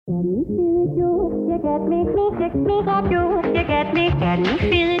Hi,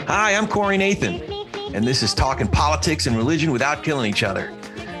 I'm Corey Nathan, and this is Talking Politics and Religion Without Killing Each Other.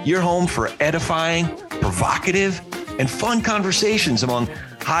 Your home for edifying, provocative, and fun conversations among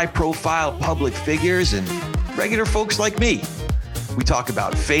high-profile public figures and regular folks like me. We talk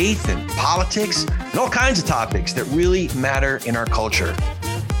about faith and politics and all kinds of topics that really matter in our culture.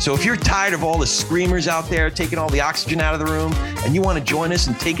 So if you're tired of all the screamers out there taking all the oxygen out of the room and you want to join us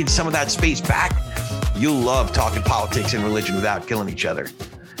in taking some of that space back, you'll love talking politics and religion without killing each other.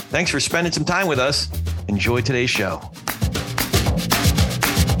 Thanks for spending some time with us. Enjoy today's show.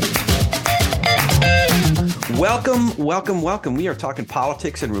 Welcome. We are talking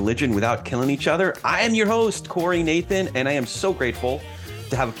politics and religion without killing each other. I am your host, Corey Nathan, and I am so grateful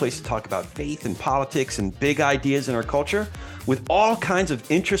to have a place to talk about faith and politics and big ideas in our culture with all kinds of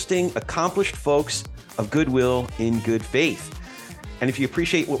interesting, accomplished folks of goodwill in good faith. And if you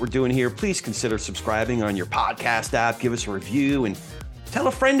appreciate what we're doing here, please consider subscribing on your podcast app, give us a review, and tell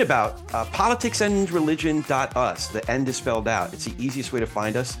a friend about politicsandreligion.us. The end is spelled out. It's the easiest way to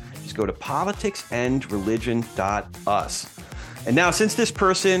find us. Just go to politicsandreligion.us. And now, since this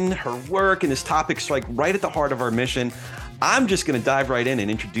person, her work, and this topic strike right at the heart of our mission, I'm just going to dive right in and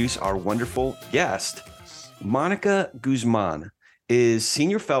introduce our wonderful guest. Monica Guzman is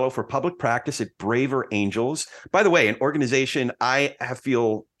Senior Fellow for Public Practice at Braver Angels. By the way, an organization I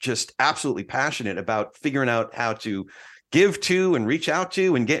feel just absolutely passionate about figuring out how to give to and reach out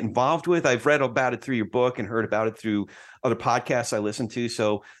to and get involved with. I've read about it through your book and heard about it through other podcasts I listen to.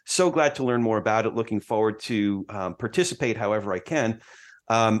 So glad to learn more about it. Looking forward to participate however I can.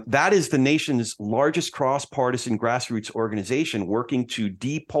 That is the nation's largest cross-partisan grassroots organization working to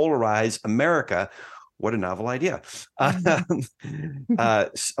depolarize America. What a novel idea.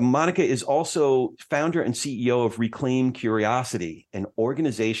 Monica is also founder and CEO of Reclaim Curiosity, an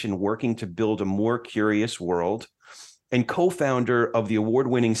organization working to build a more curious world, and co-founder of the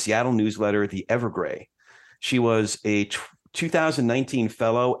award-winning Seattle newsletter, The Evergrey. She was a 2019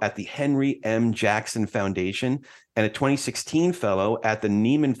 fellow at the Henry M. Jackson Foundation and a 2016 fellow at the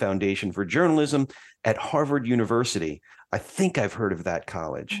Nieman Foundation for Journalism at Harvard University. I think I've heard of that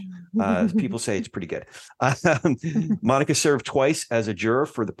college. People say it's pretty good. Monica served twice as a juror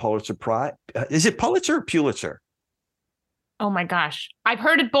for the Pulitzer Prize. Is it Pulitzer or Pulitzer? Oh my gosh. I've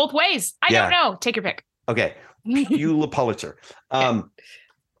heard it both ways. I don't know. Take your pick. Okay. Pulitzer.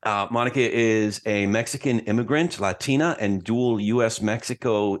 Monica is a Mexican immigrant, Latina, and dual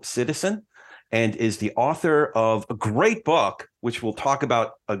U.S.-Mexico citizen, and is the author of a great book, which we'll talk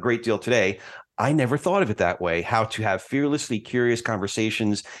about a great deal today. I never thought of it that way, How to Have Fearlessly Curious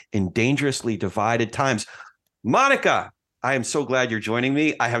Conversations in Dangerously Divided Times. Monica, I am so glad you're joining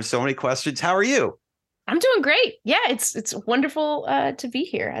me. I have so many questions. How are you? I'm doing great. Yeah, it's wonderful to be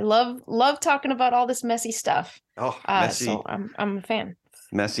here. I love talking about all this messy stuff. Oh, messy. So I'm a fan.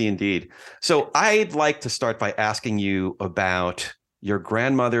 Messy indeed. So I'd like to start by asking you about your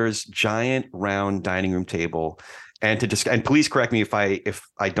grandmother's giant round dining room table. And please correct me if I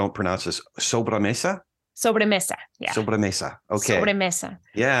don't pronounce this. Sobremesa? Sobremesa. Yeah. Sobremesa. Okay. Sobremesa.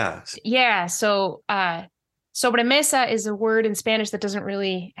 Yeah. Yeah. So sobremesa is a word in Spanish that doesn't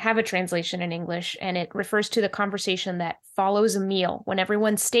really have a translation in English, and it refers to the conversation that follows a meal when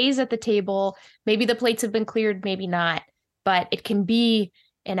everyone stays at the table. Maybe the plates have been cleared, maybe not, but it can be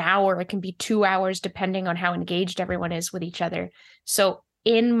an hour, it can be 2 hours, depending on how engaged everyone is with each other. So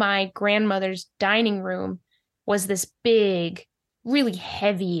in my grandmother's dining room was this big, really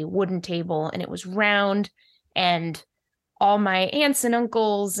heavy wooden table, and it was round, and all my aunts and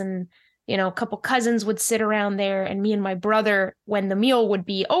uncles and, a couple cousins would sit around there, and me and my brother, when the meal would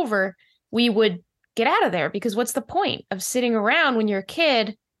be over, we would get out of there, because what's the point of sitting around when you're a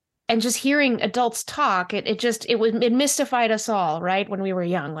kid and just hearing adults talk? It mystified us all, right? When we were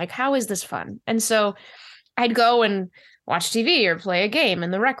young, like, how is this fun? And so I'd go and watch TV or play a game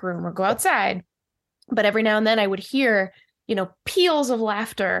in the rec room or go outside. But every now and then I would hear, peals of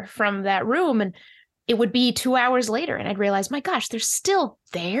laughter from that room, and it would be 2 hours later, and I'd realize, my gosh, they're still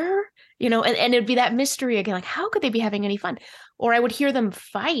there, and it'd be that mystery again, like, how could they be having any fun? Or I would hear them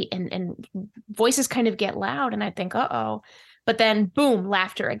fight and voices kind of get loud, and I'd think, uh-oh. But then, boom,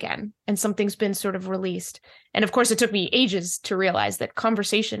 laughter again, and something's been sort of released. And of course, it took me ages to realize that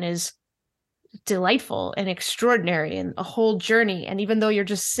conversation is delightful and extraordinary and a whole journey. And even though you're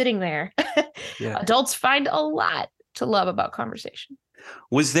just sitting there, adults find a lot to love about conversation.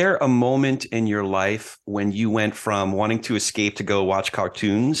 Was there a moment in your life when you went from wanting to escape to go watch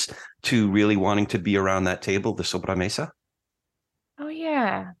cartoons to really wanting to be around that table, the sobremesa? Oh,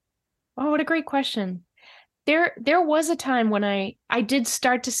 yeah. Oh, what a great question. There was a time when I did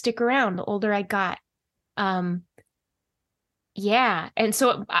start to stick around the older I got. Um, yeah. And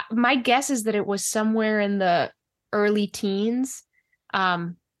so my guess is that it was somewhere in the early teens.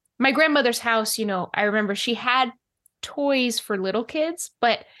 My grandmother's house, I remember she had toys for little kids,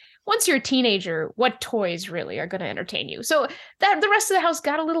 but once you're a teenager, what toys really are going to entertain you? So that the rest of the house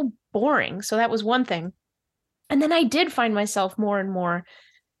got a little boring. So that was one thing. And then I did find myself more and more,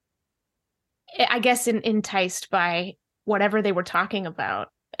 I guess, enticed by whatever they were talking about.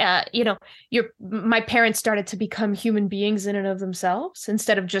 My parents started to become human beings in and of themselves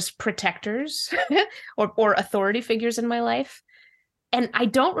instead of just protectors or authority figures in my life. And I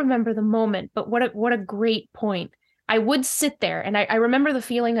don't remember the moment, but what a great point. I would sit there and I remember the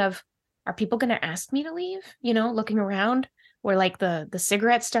feeling of, are people going to ask me to leave? Looking around where like the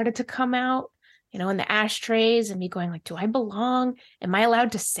cigarettes started to come out, in the ashtrays, and me going like, do I belong? Am I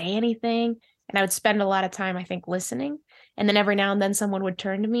allowed to say anything? And I would spend a lot of time, I think, listening. And then every now and then someone would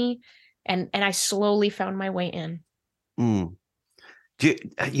turn to me and I slowly found my way in. Mm.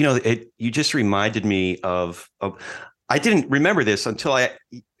 You just reminded me of I didn't remember this until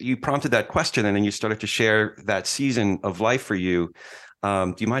you prompted that question, and then you started to share that season of life for you.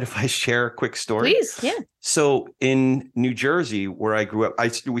 Do you mind if I share a quick story? Please, yeah. So in New Jersey, where I grew up,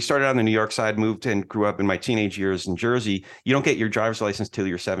 we started on the New York side, moved and grew up in my teenage years in Jersey. You don't get your driver's license till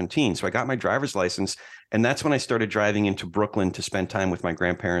you're 17. So I got my driver's license, and that's when I started driving into Brooklyn to spend time with my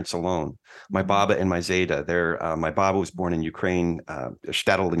grandparents alone. My Baba and my Zeta. My Baba was born in Ukraine,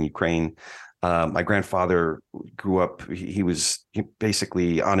 shtetl in Ukraine. My grandfather grew up, he was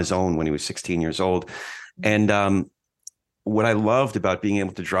basically on his own when he was 16 years old. And what I loved about being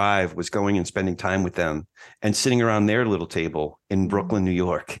able to drive was going and spending time with them and sitting around their little table in Brooklyn, New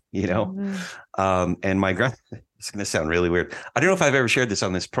York, and my it's going to sound really weird. I don't know if I've ever shared this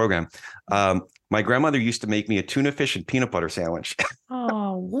on this program. My grandmother used to make me a tuna fish and peanut butter sandwich.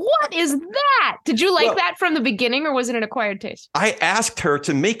 Oh, what is that? Did you like that from the beginning, or was it an acquired taste? I asked her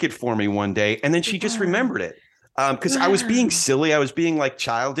to make it for me one day, and then she just remembered it. Because I was being silly. I was being like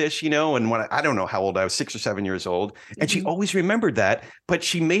childish, and when I don't know how old I was, 6 or 7 years old. And she always remembered that, but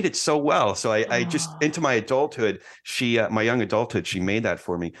she made it so well. So I just, into my adulthood, my young adulthood, she made that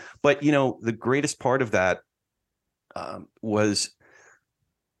for me. But, the greatest part of that was,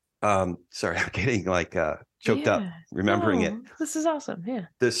 sorry, I'm getting like choked up remembering it. This is awesome. Yeah.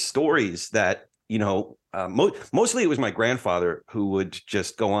 The stories that, mostly it was my grandfather who would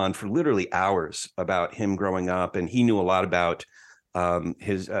just go on for literally hours about him growing up. And he knew a lot about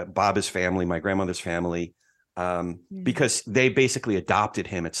his Baba's family, my grandmother's family, because they basically adopted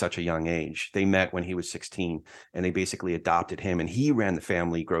him at such a young age. They met when he was 16 and they basically adopted him, and he ran the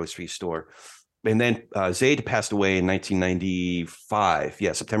family grocery store. And then Zaid passed away in 1995.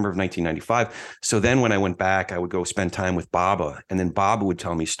 Yeah, September of 1995. So then when I went back, I would go spend time with Baba, and then Baba would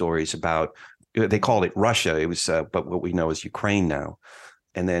tell me stories about, they called it Russia. It was, but what we know is Ukraine now.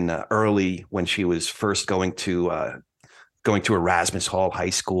 And then early when she was first going to Erasmus Hall High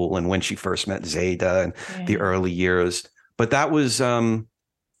School, and when she first met Zeta and the early years. But that was a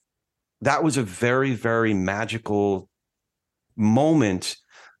very, very magical moment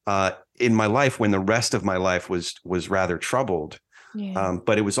in my life when the rest of my life was rather troubled.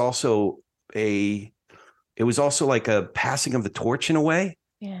 But it was also like a passing of the torch in a way.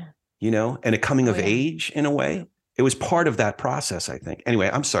 And a coming of age in a way. It was part of that process, I think.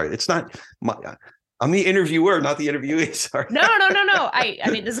 Anyway, I'm sorry. It's not I'm the interviewer, not the interviewee. Sorry. No. I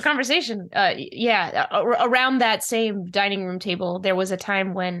mean, this is a conversation. Around that same dining room table, there was a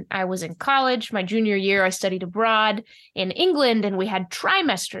time when I was in college. My junior year, I studied abroad in England, and we had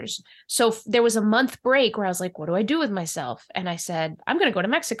trimesters. So there was a month break where I was like, what do I do with myself? And I said, I'm going to go to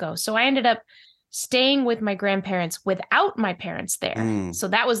Mexico. So I ended up staying with my grandparents without my parents there. So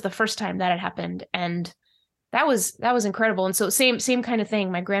that was the first time that had happened. And that was incredible. And so same kind of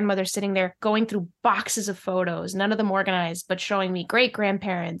thing. My grandmother sitting there going through boxes of photos, none of them organized, but showing me great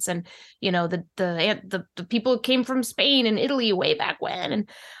grandparents and, the people who came from Spain and Italy way back when. And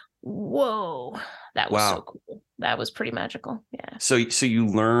whoa, that was so cool. That was pretty magical. Yeah. So you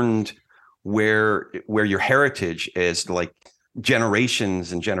learned where your heritage is, like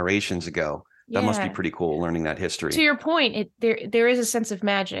generations and generations ago. That must be pretty cool, learning that history. To your point, there is a sense of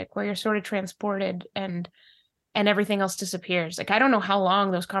magic where you're sort of transported and everything else disappears. Like, I don't know how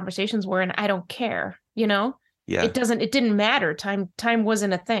long those conversations were, and I don't care, Yeah. It didn't matter. Time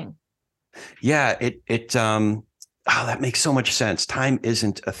wasn't a thing. Yeah. That makes so much sense. Time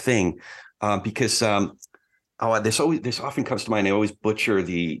isn't a thing. Because this often comes to mind. I always butcher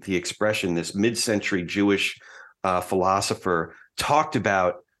the expression. This mid-century Jewish philosopher talked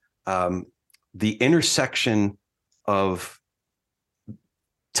about the intersection of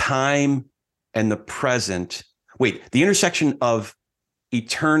time and the present. Wait, the intersection of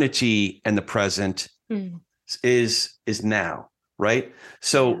eternity and the present is now, right?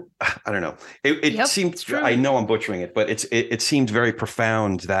 So I don't know. It seemed, I know I'm butchering it, but it seemed very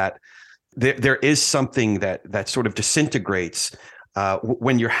profound that there is something that sort of disintegrates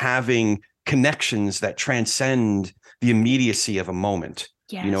when you're having connections that transcend the immediacy of a moment.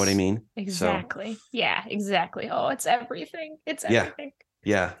 Yes, you know what I mean? Exactly. So, yeah, exactly. Oh, it's everything. It's everything.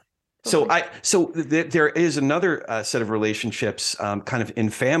 Yeah. So there is another set of relationships kind of in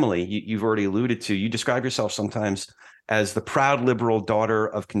family you've already alluded to. You describe yourself sometimes as the proud liberal daughter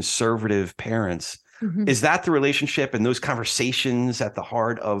of conservative parents. Mm-hmm. Is that the relationship and those conversations at the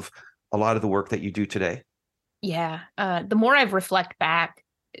heart of a lot of the work that you do today? Yeah. The more I've reflect back,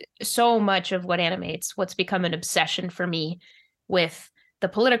 so much of what animates what's become an obsession for me with the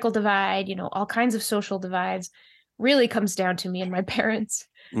political divide, all kinds of social divides, really comes down to me and my parents.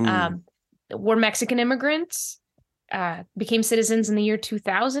 Were Mexican immigrants, became citizens in the year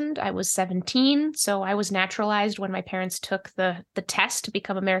 2000. I was 17, so I was naturalized when my parents took the test to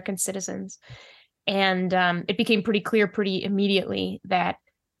become American citizens. And it became pretty clear pretty immediately that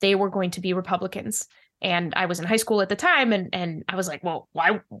they were going to be Republicans. And I was in high school at the time, and I was like, well,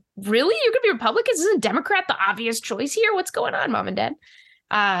 why? Really? You're going to be Republicans? Isn't Democrat the obvious choice here? What's going on, Mom and Dad?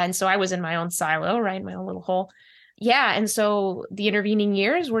 And so I was in my own silo, right? My own little hole. Yeah. And so the intervening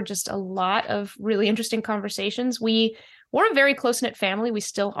years were just a lot of really interesting conversations. We're a very close-knit family. We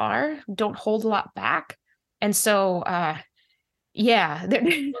still are. Don't hold a lot back. And so,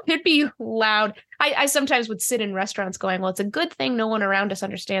 it'd be loud. I sometimes would sit in restaurants going, well, it's a good thing no one around us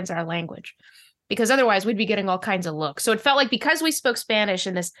understands our language, because otherwise we'd be getting all kinds of looks. So it felt like because we spoke Spanish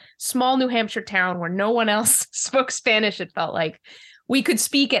in this small New Hampshire town where no one else spoke Spanish, it felt like we could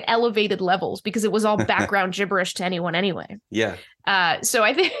speak at elevated levels because it was all background gibberish to anyone anyway. Yeah. So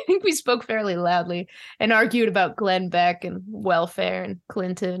I think we spoke fairly loudly and argued about Glenn Beck and welfare and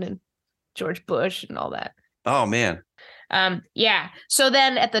Clinton and George Bush and all that. Oh, man. Yeah. So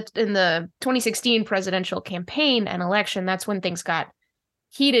then in the 2016 presidential campaign and election, that's when things got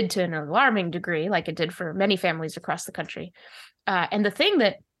heated to an alarming degree, like it did for many families across the country. And the thing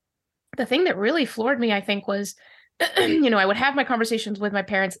that really floored me, I think, was, I would have my conversations with my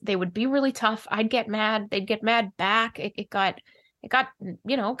parents. They would be really tough. I'd get mad. They'd get mad back. It got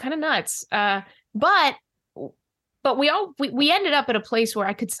kind of nuts. But we ended up at a place where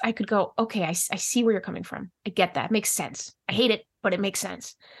I could go, okay, I see where you're coming from. I get that. It makes sense. I hate it, but it makes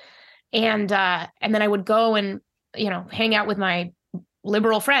sense. And then I would go and, hang out with my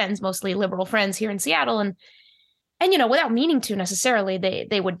liberal friends, mostly liberal friends here in Seattle. And without meaning to necessarily,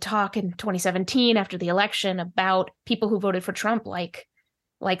 they would talk in 2017 after the election about people who voted for Trump, like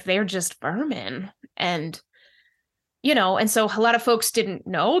they're just vermin. And so a lot of folks didn't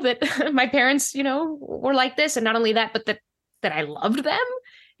know that my parents, were like this. And not only that, but that I loved them,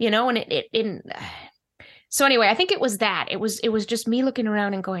 and so anyway, I think it was that. It was just me looking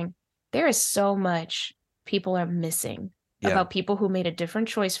around and going, there is so much people are missing about people who made a different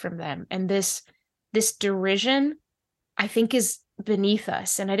choice from them. And this derision, I think, is beneath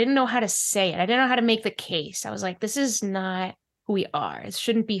us. And I didn't know how to say it. I didn't know how to make the case. I was like, this is not who we are. It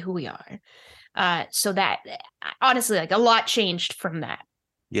shouldn't be who we are. So that, honestly, like, a lot changed from that.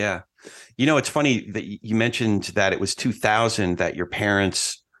 Yeah. It's funny that you mentioned that it was 2000 that your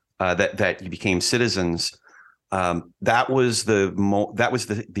parents, that you became citizens. That was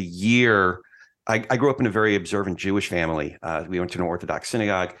the year. I grew up in a very observant Jewish family. We went to an Orthodox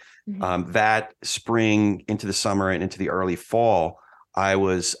synagogue. Mm-hmm. That spring into the summer and into the early fall, I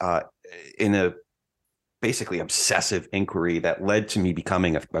was in a basically obsessive inquiry that led to me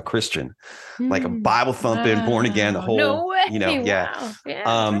becoming a Christian, like a Bible thumping, born again, the whole, no way. Yeah.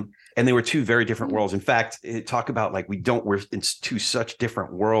 And they were two very different worlds. In fact, talk about like, we're in two such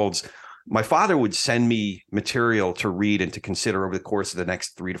different worlds. My father would send me material to read and to consider over the course of the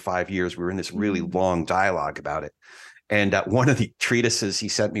next 3 to 5 years. We were in this really long dialogue about it. And one of the treatises he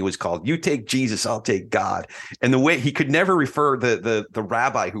sent me was called "You Take Jesus, I'll Take God." And the way he could never refer, the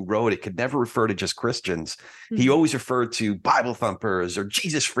rabbi who wrote it could never refer to just Christians. He always referred to Bible thumpers or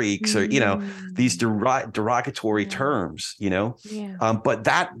Jesus freaks or, these derogatory terms, but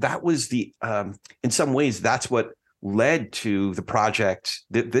that was in some ways, that's what led to the project,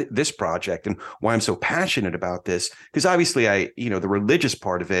 this project, and why I'm so passionate about this. Because obviously the religious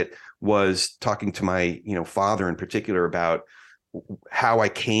part of it was talking to my, father in particular about how I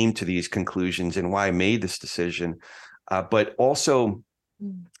came to these conclusions and why I made this decision. But also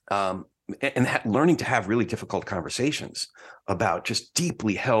learning to have really difficult conversations about just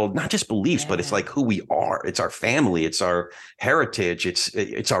deeply held, not just beliefs, but it's like who we are. It's our family. It's our heritage.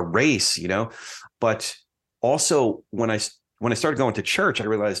 It's our race, but also when I started going to church, I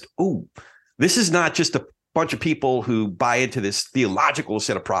realized, oh, this is not just a bunch of people who buy into this theological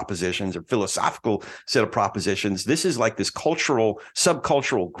set of propositions or philosophical set of propositions. This is like this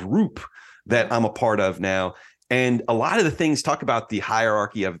subcultural group that I'm a part of now. And a lot of the things talk about the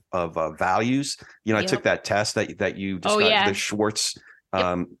hierarchy of values. I took that test that you described, the Schwartz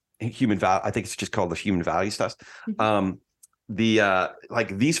human value. I think it's just called the human values test. Like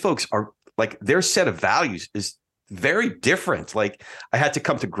these folks are like, their set of values is very different. Like I had to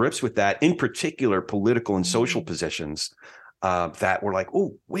come to grips with that, in particular, political and social positions that were like,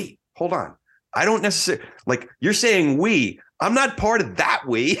 oh, wait, hold on. I don't necessarily, like you're saying I'm not part of that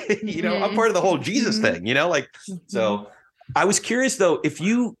we, I'm part of the whole Jesus thing, so I was curious though,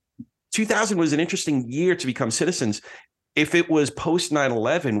 2000 was an interesting year to become citizens. If it was post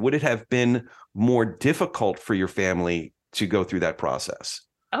 9/11, would it have been more difficult for your family to go through that process?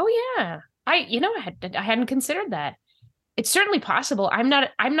 Oh yeah. I hadn't considered that. It's certainly possible. I'm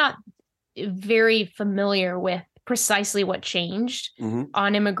not very familiar with precisely what changed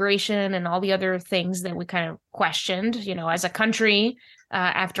on immigration and all the other things that we kind of questioned, as a country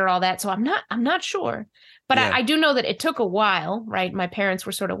after all that. So I'm not sure, but I do know that it took a while, right? My parents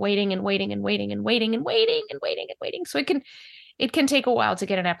were sort of waiting and waiting and waiting and waiting and waiting and waiting and waiting. So it can take a while to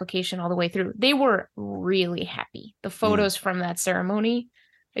get an application all the way through. They were really happy. The photos from that ceremony,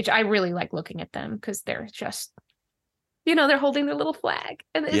 which I really like looking at them because they're just, they're holding their little flag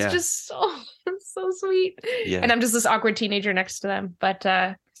and it's just so sweet. Yeah. And I'm just this awkward teenager next to them. But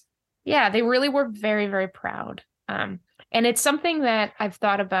they really were very, very proud. And it's something that I've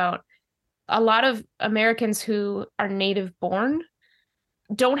thought about. A lot of Americans who are native born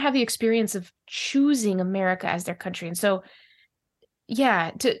don't have the experience of choosing America as their country. And so,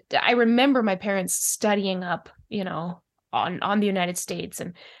 I remember my parents studying up, on the United States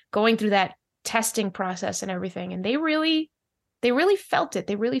and going through that testing process and everything. And they really felt it.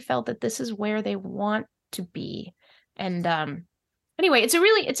 They really felt that this is where they want to be. And anyway, it's a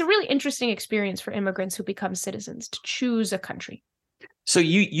really interesting experience for immigrants who become citizens to choose a country. So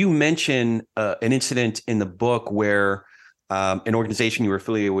you mention an incident in the book where an organization you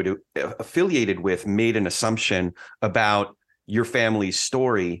were affiliated with made an assumption about your family's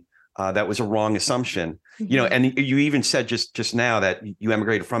story that was a wrong assumption. And you even said just now that you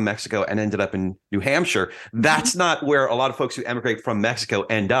emigrated from Mexico and ended up in New Hampshire. That's not where a lot of folks who emigrate from Mexico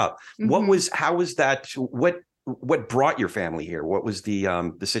end up. How was that? What brought your family here? What was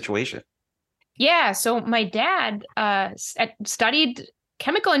the situation? Yeah. So my dad studied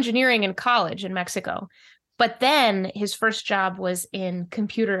chemical engineering in college in Mexico, but then his first job was in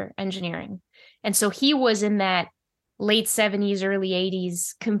computer engineering. And so he was in that late 70s, early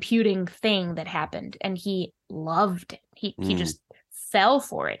 80s computing thing that happened. And he loved it. He just fell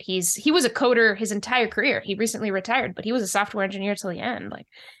for it. He was a coder his entire career. He recently retired, but he was a software engineer till the end.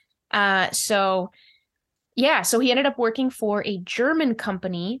 So he ended up working for a German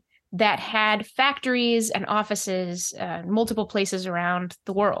company that had factories and offices, multiple places around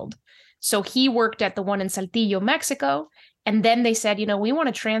the world. So he worked at the one in Saltillo, Mexico. And then they said, we want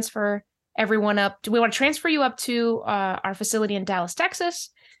to transfer everyone up. We want to transfer you up to our facility in Dallas, Texas.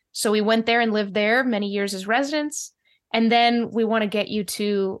 So we went there and lived there many years as residents. And then we want to get you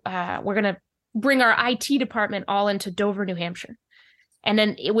to, we're going to bring our IT department all into Dover, New Hampshire. And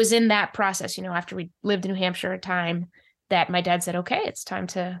then it was in that process, after we lived in New Hampshire a time, that my dad said, okay, it's time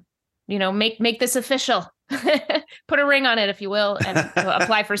to, make this official, put a ring on it, if you will, and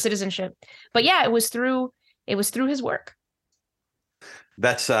apply for citizenship. But it was through his work.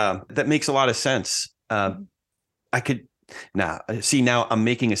 That makes a lot of sense. I could now I'm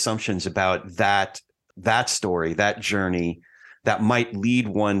making assumptions about that story, that journey that might lead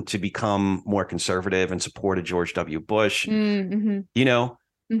one to become more conservative and support a George W. Bush,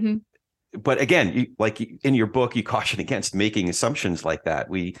 But again, like in your book, you caution against making assumptions like that.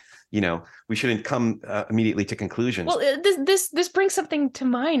 We shouldn't come immediately to conclusions. Well, this brings something to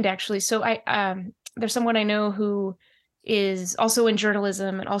mind, actually. So there's someone I know who is also in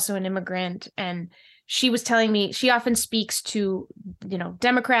journalism and also an immigrant. And she was telling me she often speaks to,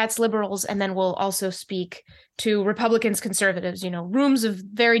 Democrats, liberals, and then will also speak to Republicans, conservatives, rooms of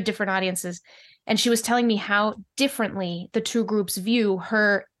very different audiences. And she was telling me how differently the two groups view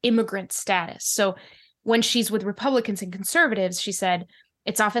her immigrant status. So when she's with Republicans and conservatives, she said,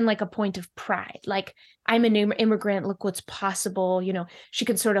 It's often like a point of pride. Like, I'm an immigrant. Look what's possible. You know, she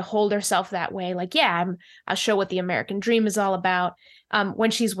could sort of hold herself that way. Like, yeah, I'll show what the American dream is all about.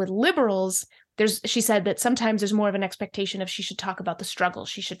 When she's with liberals, she said that sometimes there's more of an expectation of she should talk about the struggle.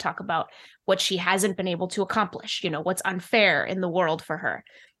 She should talk about what she hasn't been able to accomplish, you know, what's unfair in the world for her.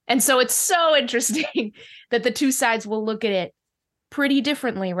 And so it's so interesting that the two sides will look at it pretty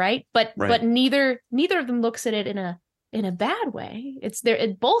differently, right? But neither of them looks at it in a bad way. It's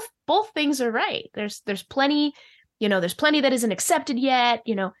there. Both things are right. There's plenty, you know, there's plenty that isn't accepted yet,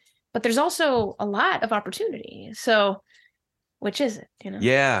 you know, but there's also a lot of opportunity. So which is it, you know?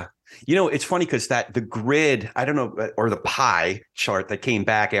 Yeah. You know, it's funny because the grid, I don't know, or the pie chart that came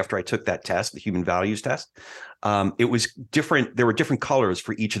back after I took that test, the human values test, it was different. There were different colors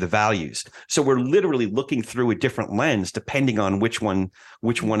for each of the values. So we're literally looking through a different lens depending on which one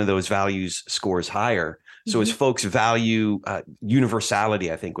of those values scores higher. So as folks value universality,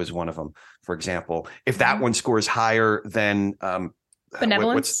 I think was one of them, for example, if that one scores higher than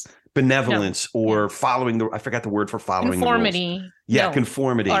benevolence. Benevolence or following I forgot the word for following conformity. The rules. Yeah, no.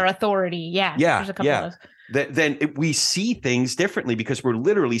 Conformity. Or authority. Yeah. There's a couple of those. Then we see things differently because we're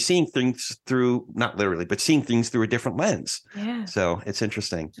literally seeing things through, not literally, but seeing things through a different lens. Yeah. So it's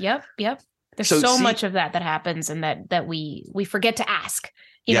interesting. Yep. There's so much of that happens and that we forget to ask.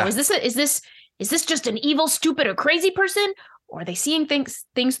 You know, is this just an evil, stupid, or crazy person? Or are they seeing things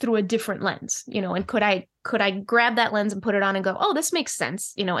through a different lens? You know, and could I grab that lens and put it on and go, oh, this makes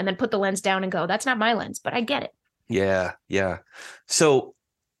sense, you know, and then put the lens down and go, that's not my lens, but I get it. Yeah. So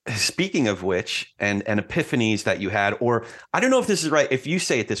speaking of which, and epiphanies that you had, or I don't know if this is right, if you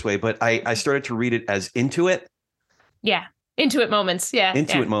say it this way, but I started to read it as intuit. Yeah. Intuit moments. Yeah.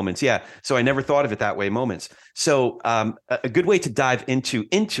 Intuit moments. Yeah. So I never thought of it that way, moments. So a good way to dive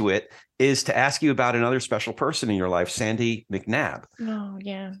into it is to ask you about another special person in your life, Sandy McNabb. Oh,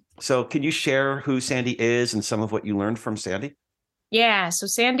 yeah. So can you share who Sandy is and some of what you learned from Sandy? Yeah. So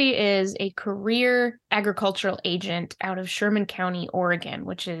Sandy is a career agricultural agent out of Sherman County, Oregon,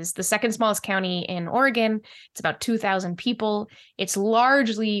 which is the second smallest county in Oregon. It's about 2,000 people. It's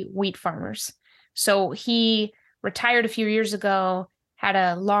largely wheat farmers. So he retired a few years ago, had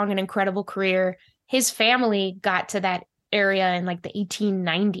a long and incredible career. His family got to that area in like the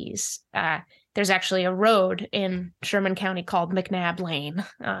 1890s. There's actually a road in Sherman County called McNabb Lane.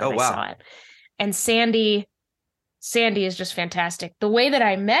 Oh, wow. I saw it. And Sandy is just fantastic. The way that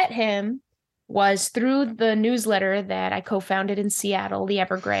I met him was through the newsletter that I co-founded in Seattle, the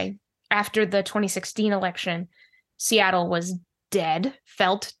Evergrey. After the 2016 election, Seattle was dead,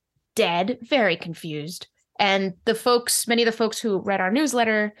 felt dead, very confused. And many of the folks who read our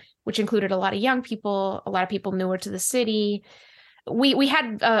newsletter, which included a lot of young people, a lot of people newer to the city, we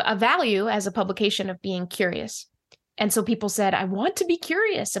had a value as a publication of being curious. And so people said, I want to be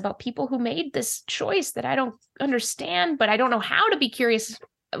curious about people who made this choice that I don't understand, but I don't know how to be curious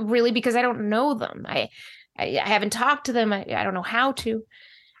really because I don't know them. I haven't talked to them. I don't know how to.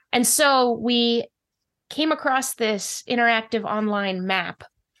 And so we came across this interactive online map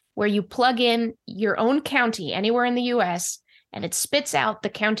where you plug in your own county anywhere in the US and it spits out the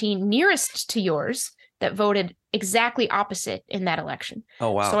county nearest to yours that voted exactly opposite in that election.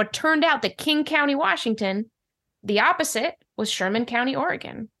 Oh, wow. So it turned out that King County, Washington, the opposite was Sherman County,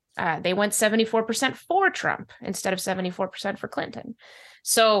 Oregon. They went 74% for Trump instead of 74% for Clinton.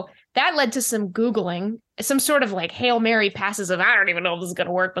 So that led to some Googling, some sort of like Hail Mary passes of, I don't even know if this is going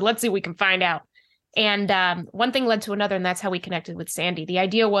to work, but let's see if we can find out. And one thing led to another, and that's how we connected with Sandy. The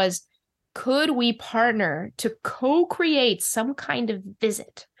idea was, could we partner to co-create some kind of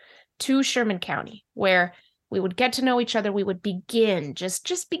visit to Sherman County where we would get to know each other. We would begin,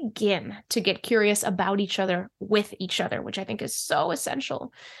 just begin to get curious about each other with each other, which I think is so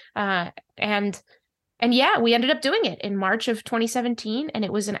essential. And yeah, we ended up doing it in March of 2017, and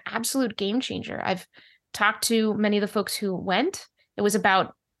it was an absolute game changer. I've talked to many of the folks who went. It was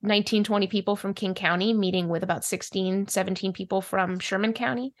about 19, 20 people from King County meeting with about 16, 17 people from Sherman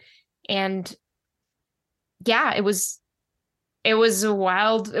County. And yeah, it was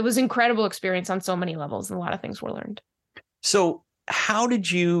incredible experience on so many levels, and a lot of things were learned. So how did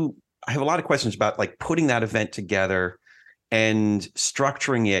you, I have a lot of questions about like putting that event together and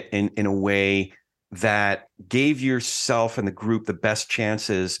structuring it in a way that gave yourself and the group the best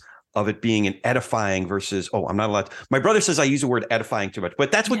chances of it being an edifying versus, oh, I'm not allowed to, my brother says I use the word edifying too much,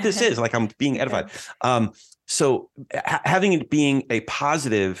 but that's what this is. Like I'm being edified. So having it being a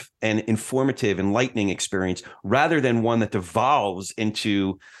positive and informative, enlightening experience rather than one that devolves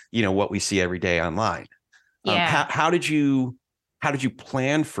into, what we see every day online. Yeah. How did you how did you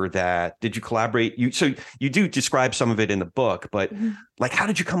plan for that? Did you collaborate? So you do describe some of it in the book, but like, how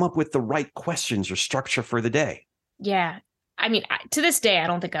did you come up with the right questions or structure for the day? Yeah. I mean, to this day, I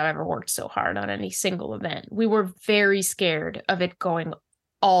don't think I've ever worked so hard on any single event. We were very scared of it going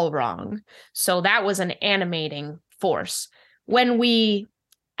all wrong. So that was an animating force. When we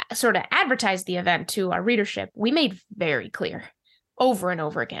sort of advertised the event to our readership, we made very clear over and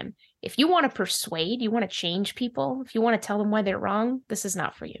over again, if you want to persuade, you want to change people, if you want to tell them why they're wrong, this is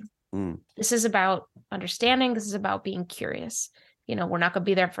not for you. This is about understanding. This is about being curious. We're not going to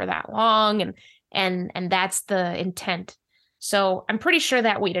be there for that long. And that's the intent. So I'm pretty sure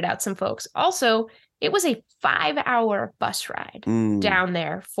that weeded out some folks. Also, it was a 5-hour bus ride down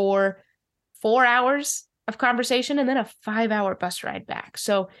there for 4 hours of conversation and then a 5-hour bus ride back.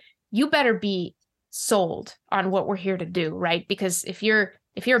 So you better be sold on what we're here to do, right? Because if you're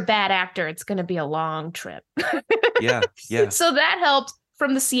a bad actor, it's going to be a long trip. Yeah. So that helped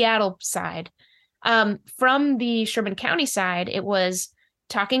from the Seattle side. From the Sherman County side, it was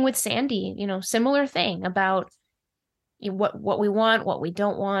talking with Sandy, similar thing about what we want, what we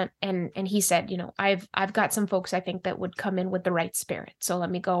don't want. And he said, I've got some folks I think that would come in with the right spirit. So let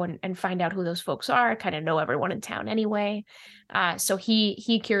me go and find out who those folks are. I kind of know everyone in town anyway. So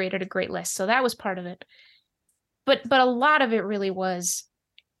he curated a great list. So that was part of it. But a lot of it really was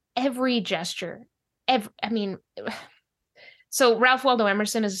every gesture. So Ralph Waldo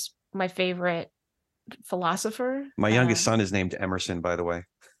Emerson is my favorite philosopher. My youngest son is named Emerson, by the way.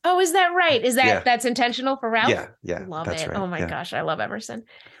 Oh, is that right? That's intentional for Ralph? Yeah. Love that's it. right. Oh my gosh, I love Emerson.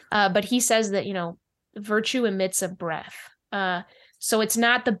 But he says that, virtue emits a breath. So it's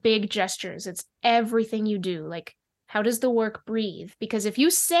not the big gestures, it's everything you do. Like, how does the work breathe? Because if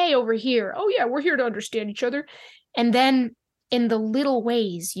you say over here, oh yeah, we're here to understand each other, and then in the little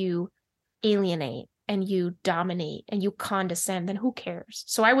ways you alienate and you dominate and you condescend, then who cares?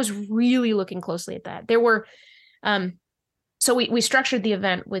 So I was really looking closely at that. There were so we structured the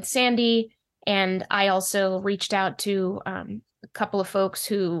event with Sandy, and I also reached out to a couple of folks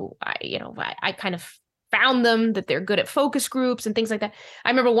who I kind of found them that they're good at focus groups and things like that. I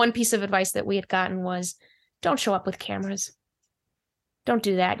remember one piece of advice that we had gotten was, don't show up with cameras. Don't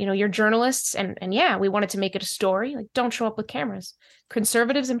do that. You're journalists, and yeah, we wanted to make it a story. Like, don't show up with cameras.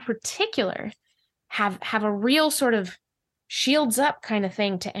 Conservatives in particular have a real sort of shields up kind of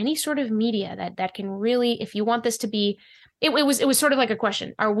thing to any sort of media that can really, if you want this to be, it was sort of like a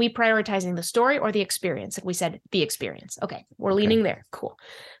question. Are we prioritizing the story or the experience? And we said the experience. Okay, we're leaning there. Cool.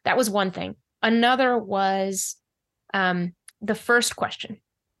 That was one thing. Another was the first question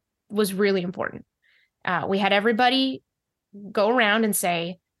was really important. We had everybody go around and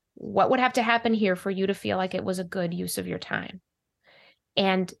say, what would have to happen here for you to feel like it was a good use of your time?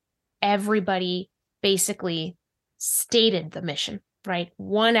 And everybody basically stated the mission, right?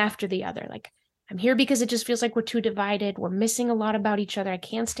 One after the other. Like, I'm here because it just feels like we're too divided. We're missing a lot about each other. I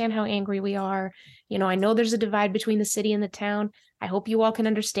can't stand how angry we are. I know there's a divide between the city and the town. I hope you all can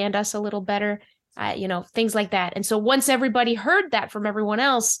understand us a little better. Things like that. And so once everybody heard that from everyone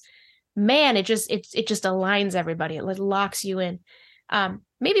else, man, it just aligns everybody. It locks you in.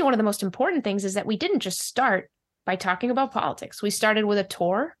 Maybe one of the most important things is that we didn't just start by talking about politics. We started with a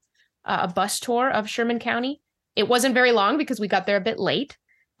tour, a bus tour of Sherman County. It wasn't very long because we got there a bit late,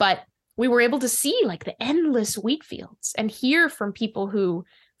 but we were able to see like the endless wheat fields and hear from people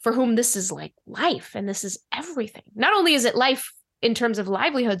for whom this is like life and this is everything. Not only is it life in terms of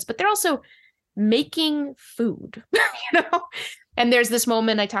livelihoods, but they're also making food, And there's this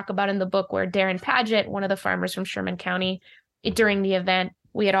moment I talk about in the book where Darren Paget, one of the farmers from Sherman County, during the event,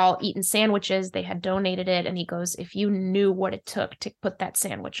 we had all eaten sandwiches. They had donated it. And he goes, if you knew what it took to put that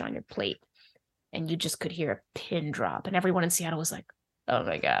sandwich on your plate, and you just could hear a pin drop. And everyone in Seattle was like, oh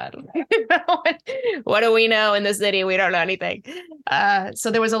my God, what do we know in the city? We don't know anything.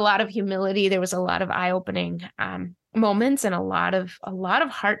 So there was a lot of humility. There was a lot of eye-opening moments and a lot of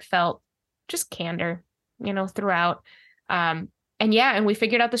heartfelt, just candor, throughout. And we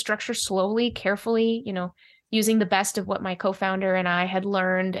figured out the structure slowly, carefully, using the best of what my co-founder and I had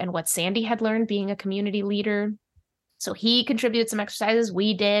learned and what Sandy had learned being a community leader. So he contributed some exercises.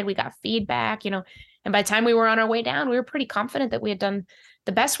 We got feedback, and by the time we were on our way down, we were pretty confident that we had done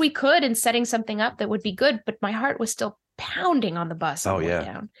the best we could in setting something up that would be good. But my heart was still pounding on the bus on the way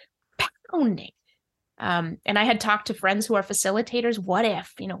down, pounding. And I had talked to friends who are facilitators. What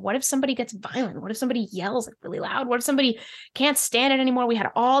if somebody gets violent? What if somebody yells like really loud? What if somebody can't stand it anymore? We had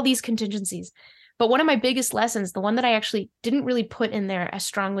all these contingencies. But one of my biggest lessons, the one that I actually didn't really put in there as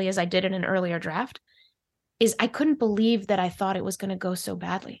strongly as I did in an earlier draft, is I couldn't believe that I thought it was going to go so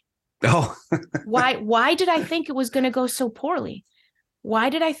badly. Oh, Why did I think it was going to go so poorly? Why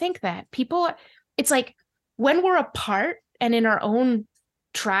did I think that? People, it's like when we're apart and in our own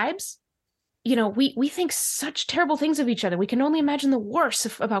tribes, we think such terrible things of each other. We can only imagine the worst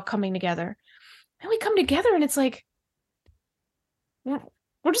about coming together. And we come together and it's like, we're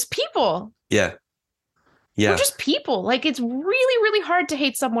just people. yeah. We're Yeah. just people. Like, it's really, really hard to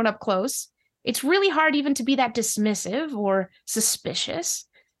hate someone up close. It's really hard even to be that dismissive or suspicious.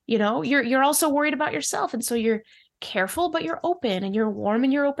 You're also worried about yourself. And so you're careful, but you're open and you're warm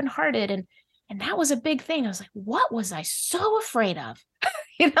and you're open-hearted. And that was a big thing. I was like, what was I so afraid of?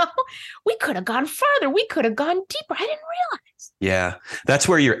 We could have gone further. We could have gone deeper. I didn't realize. Yeah. That's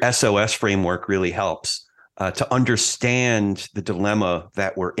where your SOS framework really helps. To understand the dilemma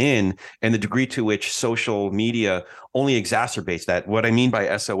that we're in and the degree to which social media only exacerbates that. What I mean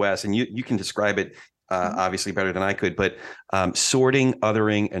by SOS, and you can describe it obviously better than I could, but sorting,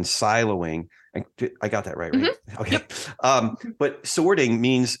 othering, and siloing. I got that right? Mm-hmm. Okay. But sorting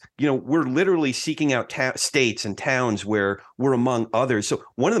means, we're literally seeking out states and towns where we're among others. So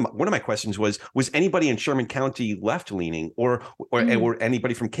one of my questions was anybody in Sherman County left leaning or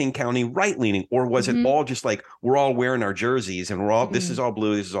anybody from King County right leaning, or was it all just like, we're all wearing our jerseys and we're all, this is all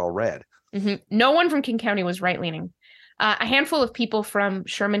blue, this is all red. No one from King County was right leaning. A handful of people from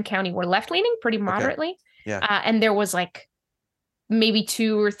Sherman County were left leaning pretty moderately. Okay. Yeah. And there was like maybe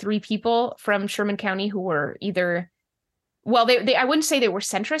 2 or 3 people from Sherman County who were either, well, they I wouldn't say they were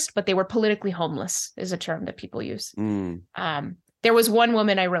centrist, but they were politically homeless is a term that people use. There was one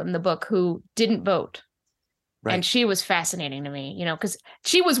woman I wrote in the book who didn't vote. Right. And she was fascinating to me, because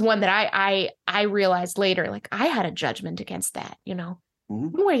she was one that I realized later, like I had a judgment against that,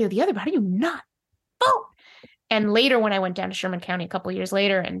 one way or the other, but how do you not vote? And later when I went down to Sherman County a couple of years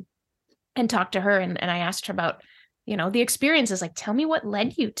later and talked to her and I asked her about the experiences, like, tell me what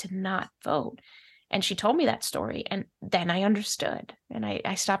led you to not vote. And she told me that story. And then I understood. And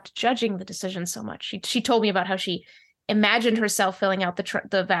I stopped judging the decision so much. She told me about how she imagined herself filling out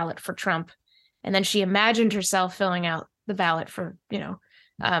the ballot for Trump. And then she imagined herself filling out the ballot for,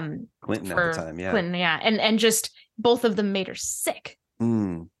 Clinton at the time. Yeah. Clinton. Yeah. And just both of them made her sick.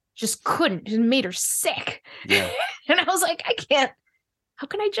 Just couldn't. Just made her sick. Yeah. And I was like, I can't. How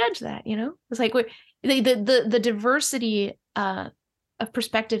can I judge that? It's like the diversity of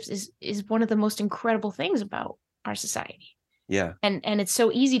perspectives is one of the most incredible things about our society. Yeah. And it's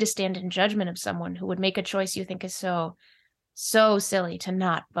so easy to stand in judgment of someone who would make a choice you think is so silly to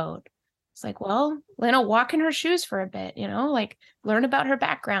not vote. It's like, well, walk in her shoes for a bit, like learn about her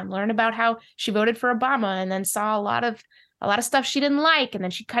background, learn about how she voted for Obama and then saw a lot of stuff she didn't like. And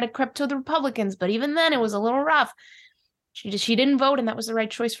then she kind of crept to the Republicans. But even then it was a little rough. She didn't vote, and that was the right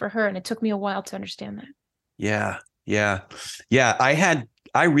choice for her. And it took me a while to understand that. Yeah. Yeah. Yeah.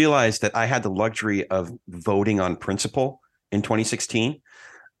 I realized that I had the luxury of voting on principle in 2016,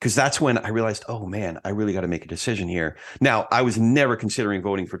 because that's when I realized, oh man, I really got to make a decision here. Now, I was never considering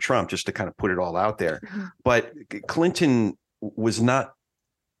voting for Trump, just to kind of put it all out there. But Clinton was not.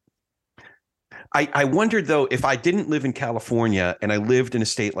 I wondered, though, if I didn't live in California and I lived in a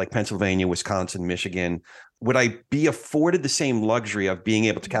state like Pennsylvania, Wisconsin, Michigan, would I be afforded the same luxury of being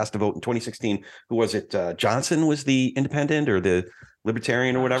able to cast a vote in 2016? Who was it? Johnson was the independent or the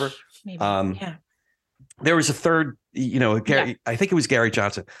libertarian or whatever. Maybe. Yeah. There was a third, Gary. I think it was Gary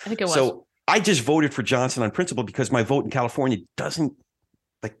Johnson. I think it was. So I just voted for Johnson on principle because my vote in California doesn't.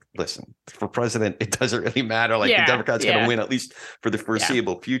 Like, listen, for president, it doesn't really matter. Like the Democrats going to win, at least for the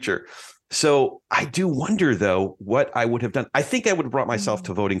foreseeable future. So I do wonder, though, what I would have done. I think I would have brought myself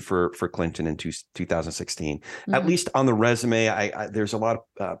to voting for Clinton in 2016, at least on the resume. There's a lot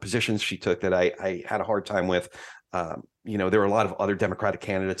of positions she took that I had a hard time with. There were a lot of other Democratic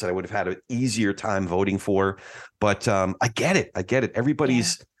candidates that I would have had an easier time voting for. But I get it.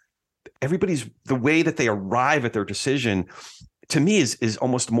 Everybody's the way that they arrive at their decision, to me, is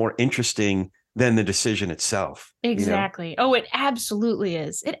almost more interesting than the decision itself. Exactly. Oh, it absolutely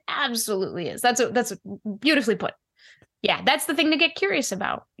is. It absolutely is. That's beautifully put. Yeah, that's the thing to get curious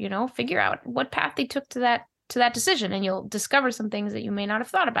about. Figure out what path they took to that decision, and you'll discover some things that you may not have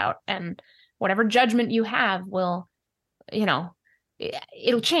thought about. And whatever judgment you have will,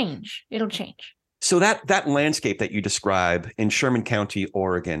 it'll change. It'll change. So that landscape that you describe in Sherman County,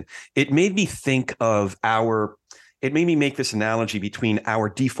 Oregon, it made me think of it made me make this analogy between our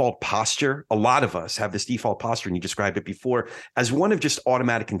default posture. A lot of us have this default posture, and you described it before, as one of just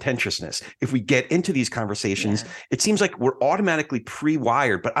automatic contentiousness. If we get into these conversations, it seems like we're automatically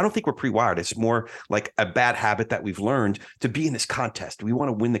pre-wired, but I don't think we're pre-wired. It's more like a bad habit that we've learned to be in this contest. We want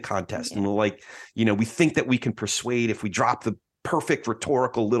to win the contest. And we think that we can persuade if we drop the perfect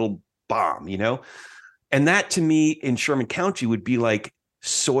rhetorical little bomb, you know? And that to me in Sherman County would be like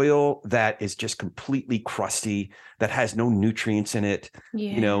soil that is just completely crusty, that has no nutrients in it,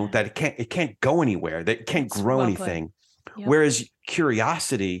 you know, that it can't go anywhere, that it can't grow anything. Yep. Whereas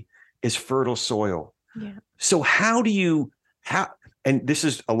curiosity is fertile soil. Yeah. So and this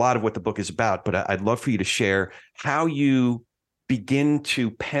is a lot of what the book is about, but I'd love for you to share how you begin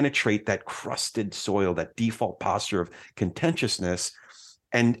to penetrate that crusted soil, that default posture of contentiousness,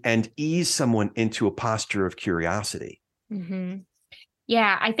 and ease someone into a posture of curiosity. Mm-hmm.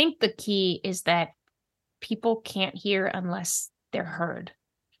 Yeah, I think the key is that people can't hear unless they're heard.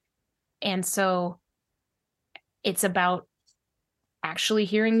 And so it's about actually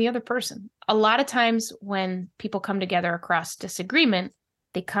hearing the other person. A lot of times when people come together across disagreement,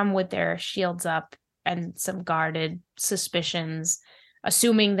 they come with their shields up and some guarded suspicions,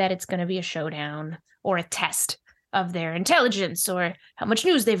 assuming that it's going to be a showdown or a test of their intelligence or how much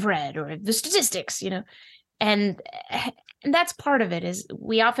news they've read or the statistics, you know. And that's part of it, is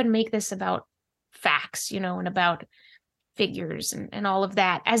we often make this about facts, you know, and about figures and all of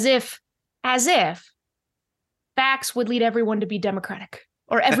that, as if facts would lead everyone to be Democratic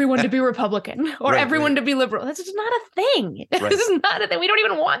or everyone to be Republican or everyone to be liberal. That's just not a thing. This is not a thing. We don't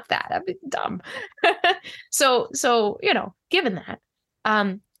even want that. That'd be dumb. So, you know, given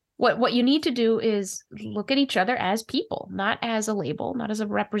that, what you need to do is look at each other as people, not as a label, not as a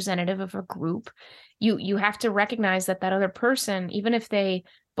representative of a group. You have to recognize that other person, even if they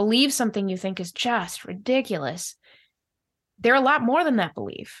believe something you think is just ridiculous, they're a lot more than that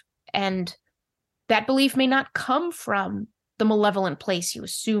belief. And that belief may not come from the malevolent place you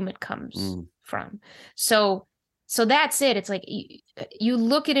assume it comes from. So that's it. It's like you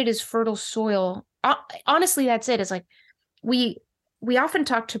look at it as fertile soil. Honestly, that's it. It's like we often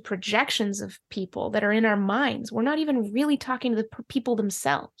talk to projections of people that are in our minds. We're not even really talking to the people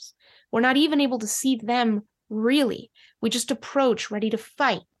themselves. We're not even able to see them really. We just approach ready to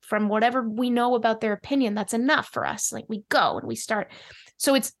fight from whatever we know about their opinion. That's enough for us. Like we go and we start.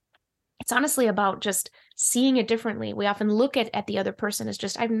 So it's honestly about just seeing it differently. We often look at the other person as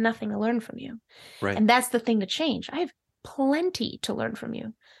just, I have nothing to learn from you. Right. And that's the thing to change. I have plenty to learn from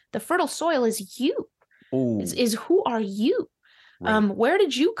you. The fertile soil is you. Is who are you? Right. Where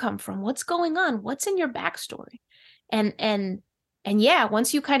did you come from? What's going on? What's in your backstory? And yeah,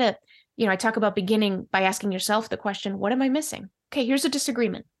 once you kind of, you know, I talk about beginning by asking yourself the question, what am I missing? Okay, here's a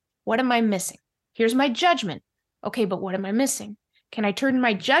disagreement. What am I missing? Here's my judgment. Okay, but what am I missing? Can I turn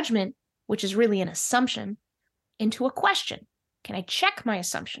my judgment, which is really an assumption, into a question? Can I check my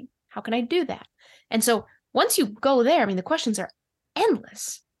assumption? How can I do that? And so once you go there, I mean, the questions are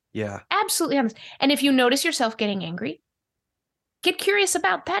endless. Yeah. Absolutely endless. And if you notice yourself getting angry, get curious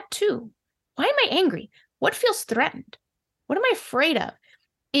about that too. Why am I angry? What feels threatened? What am I afraid of?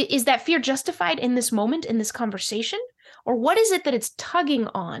 Is that fear justified in this moment, in this conversation? Or what is it that it's tugging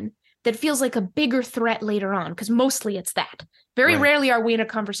on that feels like a bigger threat later on? Because mostly it's that. Very rarely are we in a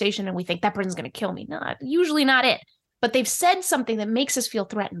conversation and we think that person's going to kill me. No, usually not it. But they've said something that makes us feel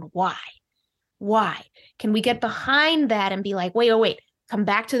threatened. Why? Why? Can we get behind that and be like, wait, come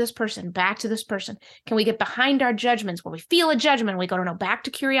back to this person, back to this person? Can we get behind our judgments where we feel a judgment? We go, no, back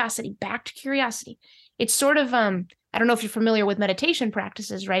to curiosity, back to curiosity. It's sort of, I don't know if you're familiar with meditation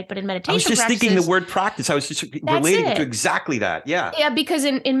practices, right? But in meditation practices, I was just thinking the word practice. I was just relating it to exactly that. Yeah. Yeah, because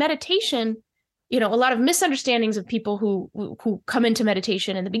in meditation, you know, a lot of misunderstandings of people who come into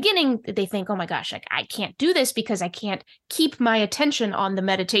meditation in the beginning, they think, oh my gosh, I can't do this because I can't keep my attention on the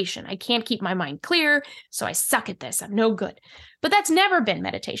meditation. I can't keep my mind clear, so I suck at this. I'm no good. But that's never been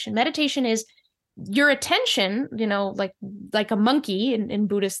meditation. Meditation is your attention, you know, like a monkey in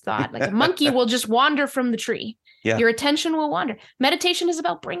Buddhist thought, like a monkey will just wander from the tree. Yeah. Your attention will wander. Meditation is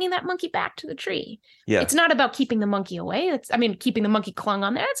about bringing that monkey back to the tree. Yeah. It's not about keeping the monkey away. Keeping the monkey clung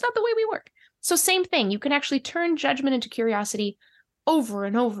on there. That's not the way we work. So same thing. You can actually turn judgment into curiosity over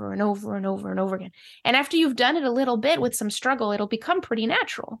and over and over and over and over again. And after you've done it a little bit with some struggle, it'll become pretty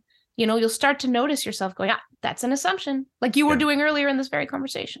natural. You know, you'll start to notice yourself going, that's an assumption, like you were doing earlier in this very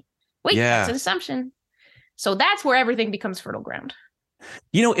conversation. Wait, that's an assumption. So that's where everything becomes fertile ground.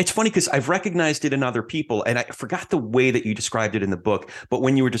 You know, it's funny because I've recognized it in other people, and I forgot the way that you described it in the book. But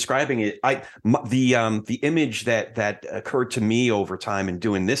when you were describing it, the image that occurred to me over time in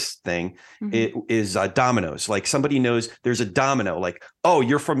doing this thing is dominoes. Like somebody knows there's a domino. Like, oh,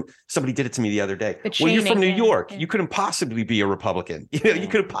 somebody did it to me the other day. Well, you're from New York. Yeah. You couldn't possibly be a Republican. You know, you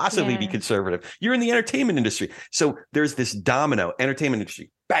couldn't possibly be conservative. You're in the entertainment industry. So there's this domino, entertainment industry.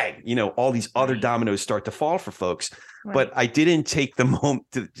 Bang, you know, all these other dominoes start to fall for folks. Right. But I didn't take the moment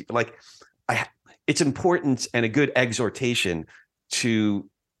to it's important and a good exhortation to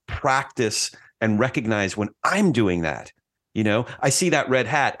practice and recognize when I'm doing that. I see that red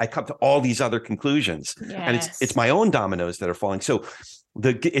hat, I come to all these other conclusions, and it's my own dominoes that are falling. So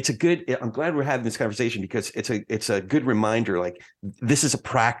I'm glad we're having this conversation, because it's a good reminder. Like, this is a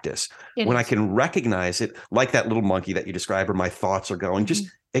practice. When I can recognize it, like that little monkey that you described, or my thoughts are going, just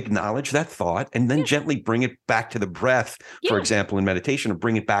acknowledge that thought and then gently bring it back to the breath, for example, in meditation, or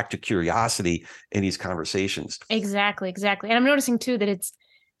bring it back to curiosity in these conversations. Exactly. And I'm noticing too that it's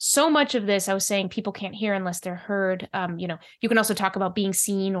so much of this, I was saying, people can't hear unless they're heard. You can also talk about being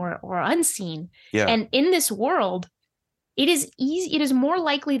seen or unseen. Yeah. And in this world, it is more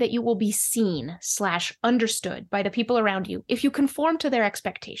likely that you will be seen / understood by the people around you if you conform to their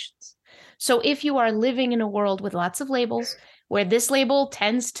expectations. So if you are living in a world with lots of labels, where this label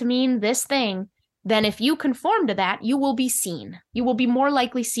tends to mean this thing, then if you conform to that, you will be seen. You will be more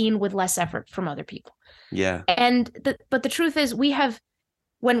likely seen with less effort from other people. Yeah. But the truth is, we have,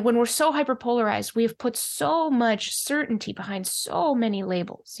 when we're so hyperpolarized, we have put so much certainty behind so many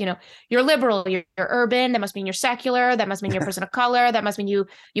labels. You're liberal, you're urban, that must mean you're secular, that must mean you're a person of color, that must mean you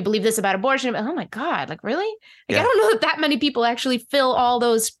believe this about abortion. Oh my God, like, really? Like, I don't know that many people actually fill all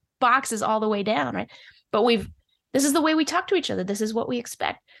those boxes all the way down, right? But this is the way we talk to each other. This is what we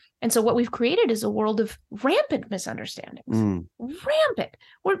expect. And so what we've created is a world of rampant misunderstandings. Rampant.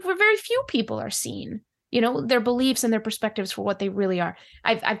 Where very few people are seen. Their beliefs and their perspectives for what they really are.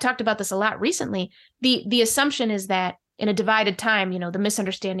 I've talked about this a lot recently. The assumption is that in a divided time, the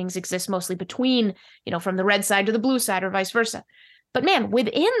misunderstandings exist mostly between, from the red side to the blue side, or vice versa. But man,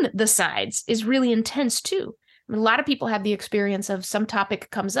 within the sides is really intense too. I mean, a lot of people have the experience of some topic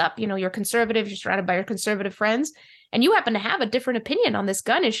comes up, you're conservative, you're surrounded by your conservative friends, and you happen to have a different opinion on this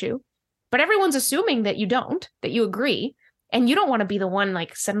gun issue, but everyone's assuming that you don't, that you agree. And you don't want to be the one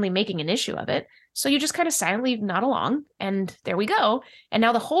like suddenly making an issue of it. So you just kind of silently nod along, and there we go. And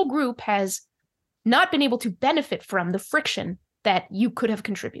now the whole group has not been able to benefit from the friction that you could have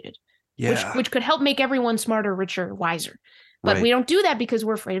contributed, which could help make everyone smarter, richer, wiser. But we don't do that because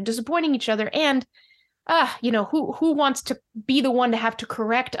we're afraid of disappointing each other. And who wants to be the one to have to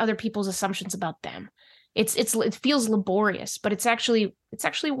correct other people's assumptions about them? It feels laborious, but it's actually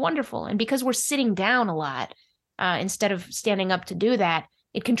wonderful. And because we're sitting down a lot, instead of standing up to do that,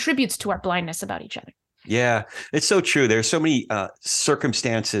 it contributes to our blindness about each other. Yeah, it's so true. There's so many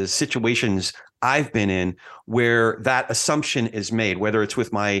circumstances, situations I've been in where that assumption is made, whether it's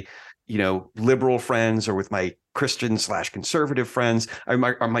with my, liberal friends or with my Christian / conservative friends.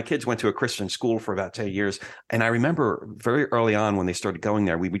 My kids went to a Christian school for about 10 years. And I remember very early on when they started going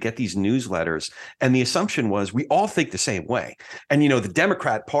there, we would get these newsletters. And the assumption was we all think the same way. And, the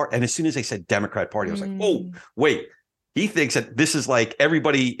Democrat Party, and as soon as they said Democrat Party, I was like, oh, wait. He thinks that this is like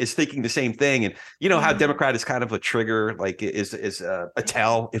everybody is thinking the same thing. And how Democrat is kind of a trigger, like is a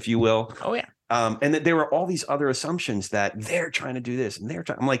tell, if you will. Oh, yeah. And that there were all these other assumptions that they're trying to do this and they're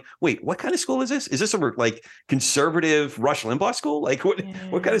trying. I'm like, wait, what kind of school is this? Is this a like conservative Rush Limbaugh school? Like what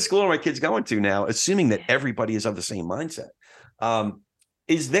kind of school are my kids going to now? Assuming that everybody is of the same mindset.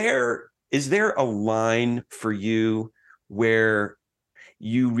 Is there a line for you where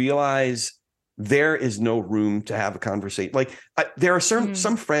you realize there is no room to have a conversation? Like there are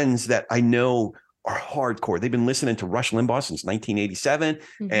some friends that I know are hardcore. They've been listening to Rush Limbaugh since 1987,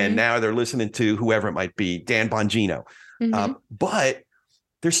 and now they're listening to whoever it might be, Dan Bongino. But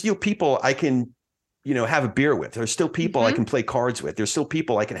there's still people I can, have a beer with. There's still people I can play cards with. There's still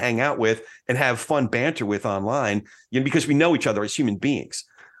people I can hang out with and have fun banter with online, because we know each other as human beings.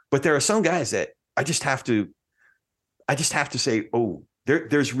 But there are some guys that I just have to say, oh,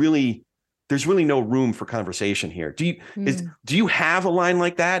 there's really no room for conversation here. Do you have a line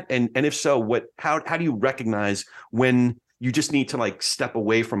like that? And if so, how do you recognize when you just need to like step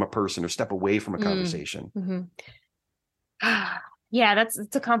away from a person or step away from a conversation? Yeah,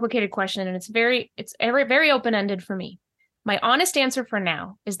 it's a complicated question, and it's very open-ended for me. My honest answer for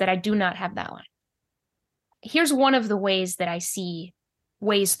now is that I do not have that line. Here's one of the ways that I see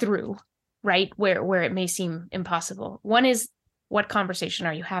ways through, right? Where it may seem impossible. One is, what conversation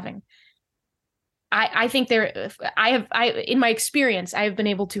are you having? I think in my experience, I have been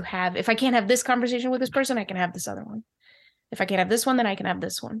able to have, if I can't have this conversation with this person, I can have this other one. If I can't have this one, then I can have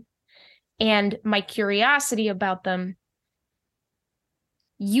this one. And my curiosity about them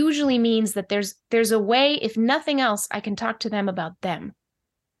usually means that there's a way, if nothing else, I can talk to them about them.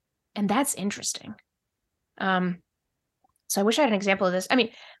 And that's interesting. So I wish I had an example of this. I mean,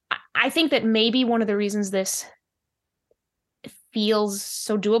 I think that maybe one of the reasons this feels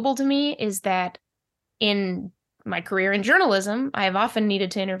so doable to me is that in my career in journalism, I have often needed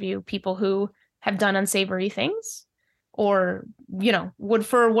to interview people who have done unsavory things. or, would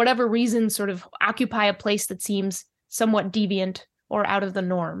for whatever reason sort of occupy a place that seems somewhat deviant or out of the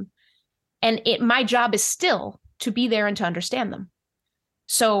norm. And my job is still to be there and to understand them.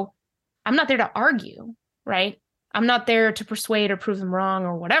 So I'm not there to argue, right? I'm not there to persuade or prove them wrong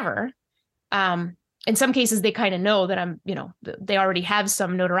or whatever. In some cases, they kind of know that I'm, they already have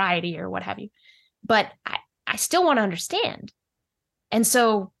some notoriety or what have you. But I still want to understand. And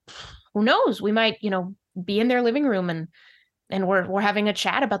so who knows? We might, be in their living room and we're having a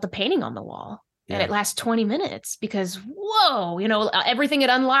chat about the painting on the wall. Yeah. And it lasts 20 minutes because, whoa, everything it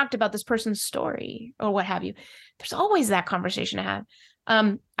unlocked about this person's story or what have you. There's always that conversation to have.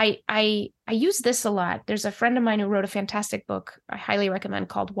 I use this a lot. There's a friend of mine who wrote a fantastic book I highly recommend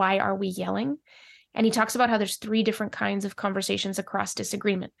called Why Are We Yelling? And he talks about how there's 3 different kinds of conversations across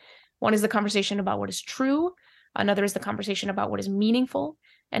disagreement. One is the conversation about what is true. Another is the conversation about what is meaningful.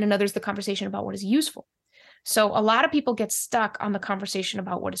 And another is the conversation about what is useful. So a lot of people get stuck on the conversation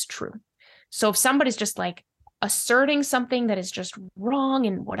about what is true. So if somebody's just like asserting something that is just wrong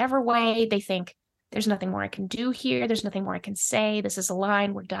in whatever way, they think there's nothing more I can do here. There's nothing more I can say. This is a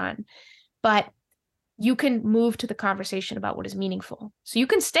line. We're done. But you can move to the conversation about what is meaningful. So you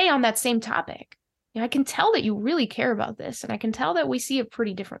can stay on that same topic. I can tell that you really care about this, and I can tell that we see it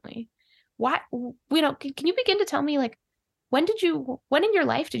pretty differently. Why, can you begin to tell me, like, when in your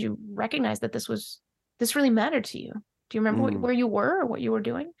life did you recognize that this really mattered to you? Do you remember where you were or what you were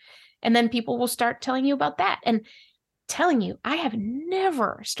doing? And then people will start telling you about that. And telling you, I have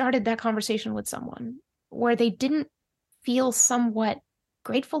never started that conversation with someone where they didn't feel somewhat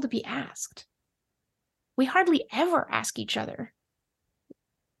grateful to be asked. We hardly ever ask each other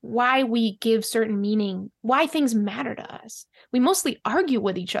why we give certain meaning, why things matter to us. We mostly argue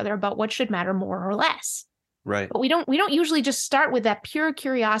with each other about what should matter more or less. Right. But we don't usually just start with that pure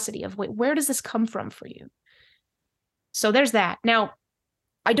curiosity of, wait, where does this come from for you? So there's that. Now,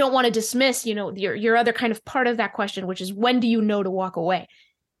 I don't want to dismiss, your other kind of part of that question, which is, when do you know to walk away?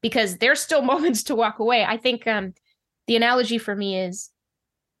 Because there's still moments to walk away. I think the analogy for me is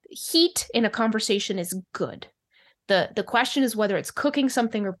heat in a conversation is good. The question is whether it's cooking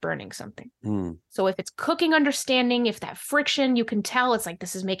something or burning something. So if it's cooking understanding, if that friction, you can tell it's like,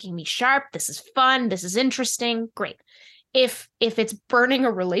 this is making me sharp, this is fun, this is interesting, great. If it's burning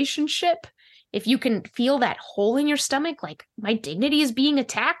a relationship, if you can feel that hole in your stomach, like, my dignity is being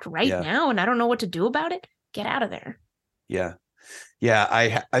attacked right now and I don't know what to do about it, get out of there. Yeah.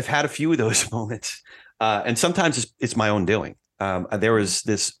 Yeah. I've had a few of those moments. And sometimes it's my own doing. There was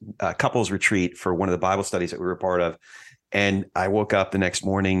this couples retreat for one of the Bible studies that we were a part of. And I woke up the next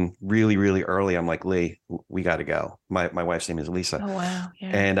morning really, really early. I'm like, Lee, we got to go. My wife's name is Lisa. Oh, wow. Yeah.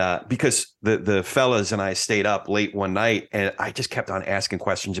 And because the fellas and I stayed up late one night and I just kept on asking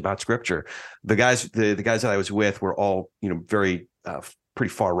questions about scripture. The guys that I was with were all, very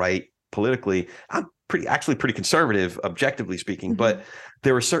pretty far right politically. I'm pretty conservative, objectively speaking. But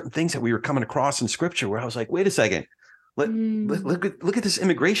there were certain things that we were coming across in scripture where I was like, wait a second. Look at this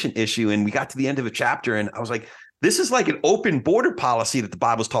immigration issue. And we got to the end of a chapter and I was like, this is like an open border policy that the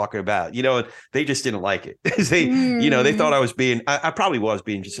Bible's talking about, they just didn't like it. They thought I probably was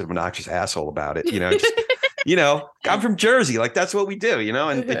being just an obnoxious asshole about it. I'm from Jersey. Like, that's what we do,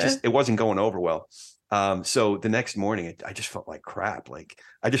 and it wasn't going over well. So the next morning I just felt like crap. Like,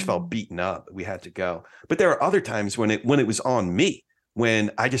 I just felt beaten up. We had to go. But there are other times when it was on me, when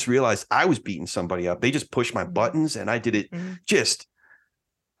I just realized I was beating somebody up. They just pushed my buttons and I did it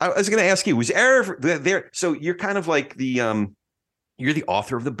I was going to ask you, was there? So you're kind of like you're the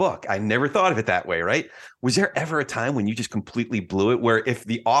author of the book. I never thought of it that way, right? Was there ever a time when you just completely blew it, where if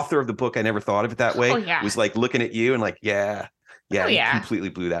the author of the book, I never thought of it that way, was like looking at you and like, you completely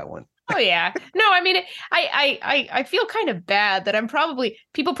blew that one. Oh yeah. No, I mean, I feel kind of bad that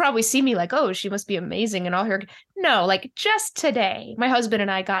people probably see me like, oh, she must be amazing and all her. No, like, just today, my husband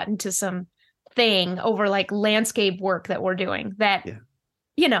and I got into some thing over like landscape work that we're doing that. Yeah.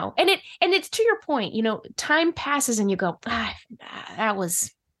 And it's to your point, time passes and you go, I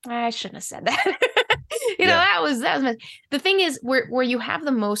shouldn't have said that. That was the thing is where you have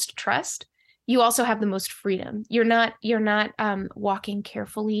the most trust, you also have the most freedom. You're not walking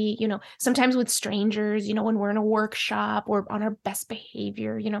carefully, sometimes with strangers, when we're in a workshop or on our best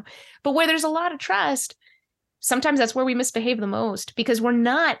behavior, but where there's a lot of trust, sometimes that's where we misbehave the most because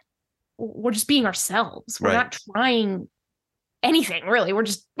we're just being ourselves. We're not trying anything really. We're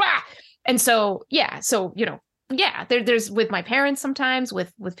just and so there's with my parents, sometimes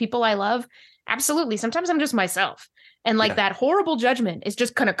with people I love, absolutely, sometimes I'm just myself and that horrible judgment is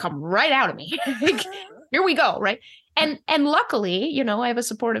just gonna come right out of me. Here we go, right? And luckily, I have a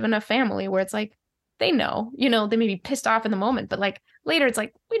supportive enough family where it's like they know, they may be pissed off in the moment, but like later it's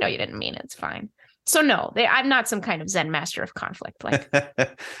like, we know you didn't mean it. It's fine. So no, I'm not some kind of Zen master of conflict. Like,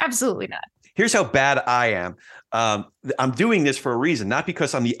 absolutely not. Here's how bad I am. I'm doing this for a reason, not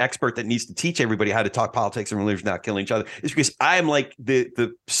because I'm the expert that needs to teach everybody how to talk politics and religion without killing each other. It's because I'm like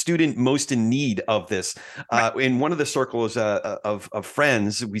the student most in need of this. Right. In one of the circles of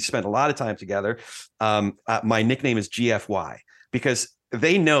friends, we spent a lot of time together. My nickname is GFY because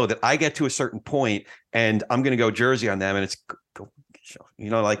they know that I get to a certain point and I'm going to go Jersey on them, and it's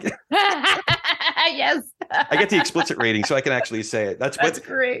like yes. I get the explicit rating, so I can actually say it. That's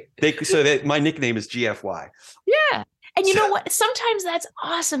great. So that my nickname is GFY. Yeah. And you know what? Sometimes that's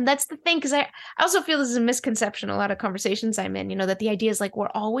awesome. That's the thing. Because I also feel this is a misconception. A lot of conversations I'm in, that the idea is like, we're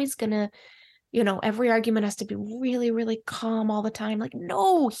always going to, every argument has to be really, really calm all the time. Like,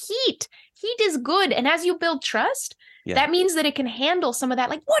 no, heat is good. And as you build trust, that means that it can handle some of that.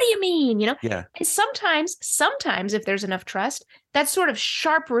 Like, what do you mean? Yeah. And sometimes if there's enough trust, that sort of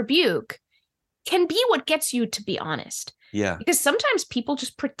sharp rebuke can be what gets you to be honest. Yeah. Because sometimes people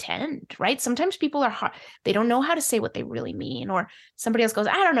just pretend, right? Sometimes people are hard. They don't know how to say what they really mean. Or somebody else goes,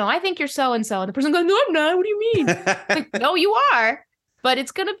 I don't know, I think you're so-and-so. And the person goes, no, I'm not. What do you mean? Like, no, you are. But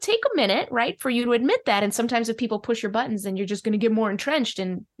it's going to take a minute, right, for you to admit that. And sometimes if people push your buttons, then you're just going to get more entrenched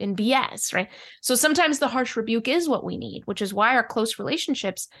in BS, right? So sometimes the harsh rebuke is what we need, which is why our close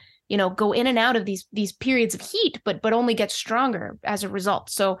relationships, go in and out of these periods of heat, but only get stronger as a result.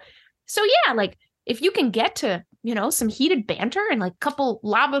 So yeah, like if you can get to, some heated banter and like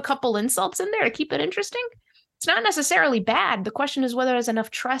lob a couple insults in there to keep it interesting, it's not necessarily bad. The question is whether there's enough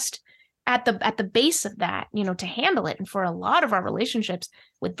trust at the base of that, to handle it. And for a lot of our relationships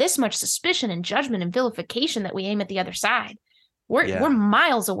with this much suspicion and judgment and vilification that we aim at the other side, we're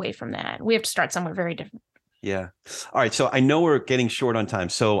miles away from that. We have to start somewhere very different. Yeah. All right. So I know we're getting short on time,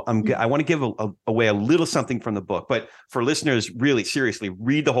 so I want to give away a little something from the book, but for listeners, really seriously,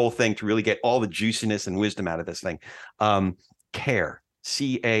 read the whole thing to really get all the juiciness and wisdom out of this thing. Care,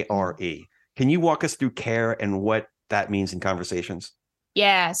 CARE. Can you walk us through care and what that means in conversations?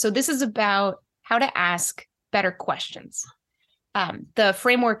 Yeah. So this is about how to ask better questions. The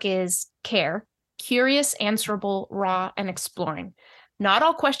framework is CARE, curious, answerable, raw, and exploring. Not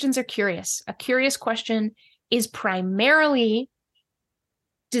all questions are curious. A curious question is primarily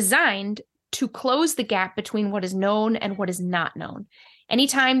designed to close the gap between what is known and what is not known.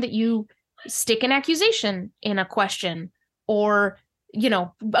 Anytime that you stick an accusation in a question or,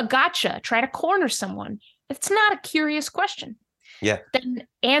 a gotcha, try to corner someone, it's not a curious question. Yeah. Then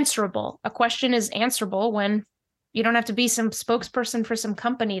answerable. A question is answerable when you don't have to be some spokesperson for some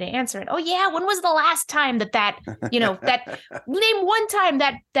company to answer it. Oh yeah, when was the name one time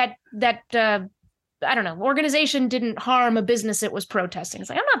that I don't know, organization didn't harm a business it was protesting. It's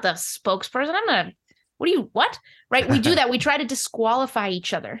like, I'm not the spokesperson. What? Right? We do that. We try to disqualify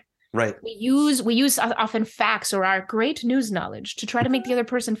each other. Right. We use often facts or our great news knowledge to try to make the other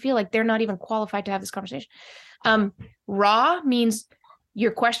person feel like they're not even qualified to have this conversation. Raw means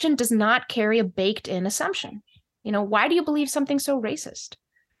your question does not carry a baked in assumption. Why do you believe something so racist?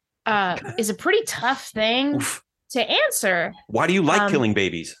 Is a pretty tough thing to answer. Why do you like killing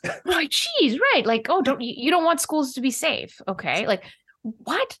babies? Right. Geez, right. Like, oh, you don't want schools to be safe. Okay. Like,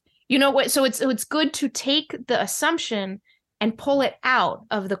 what? What? So it's good to take the assumption and pull it out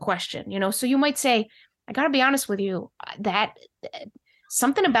of the question, so you might say, I got to be honest with you, that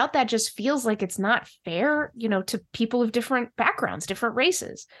something about that just feels like it's not fair, to people of different backgrounds, different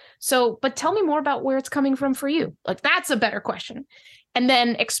races. So, but tell me more about where it's coming from for you. Like, that's a better question. And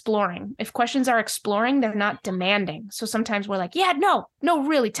then exploring. If questions are exploring, they're not demanding. So sometimes we're like, yeah, no,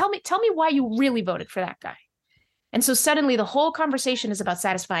 really. Tell me why you really voted for that guy. And so suddenly the whole conversation is about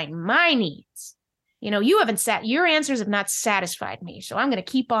satisfying my needs. Your answers have not satisfied me. So I'm going to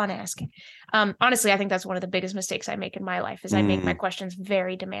keep on asking. Honestly, I think that's one of the biggest mistakes I make in my life is I make my questions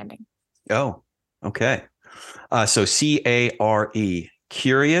very demanding. Oh, okay. So CARE,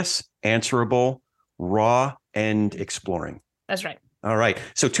 curious, answerable, raw, and exploring. That's right. All right.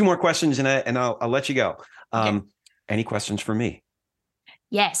 So 2 more questions and I'll let you go. Okay. Any questions for me?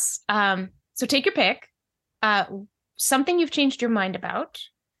 Yes. So take your pick. Something you've changed your mind about,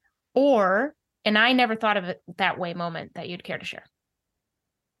 or and I never thought of it that way moment that you'd care to share.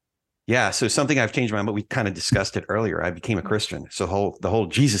 Yeah. So something I've changed my mind, but we kind of discussed it earlier. I became a Christian. So the whole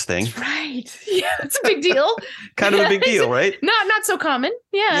Jesus thing. That's right. Yeah. It's a big deal. Kind of a big deal, right? Not so common.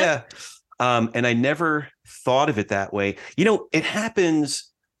 Yeah. Yeah. And I never thought of it that way. It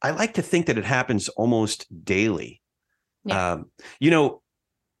happens. I like to think that it happens almost daily. Yeah.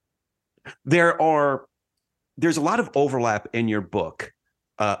 There's a lot of overlap in your book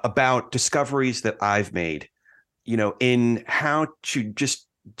about discoveries that I've made, in how to just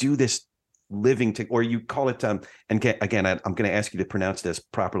do this living or you call it, and again, I'm going to ask you to pronounce this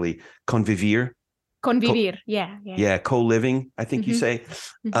properly, convivir. Convivir. Yeah. Yeah. Co-living, I think you say,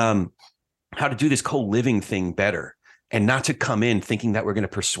 how to do this co-living thing better, and not to come in thinking that we're going to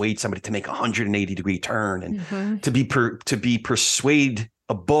persuade somebody to make a 180-degree turn and to be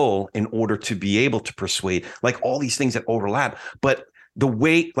persuadable in order to be able to persuade, like all these things that overlap. But the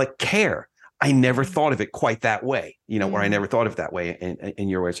way, like care, I never thought of it quite that way, or I never thought of it that way in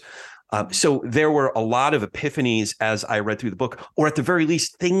your words. So there were a lot of epiphanies as I read through the book, or at the very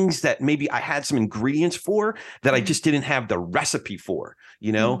least, things that maybe I had some ingredients for that I just didn't have the recipe for,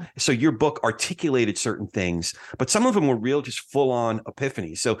 So your book articulated certain things, but some of them were real, just full on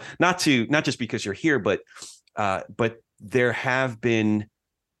epiphanies. So not just because you're here, but there have been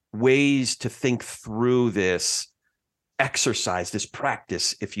ways to think through this exercise, this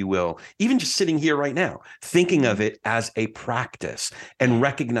practice, if you will, even just sitting here right now, thinking of it as a practice and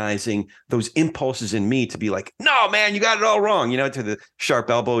recognizing those impulses in me to be like, no, man, you got it all wrong, to the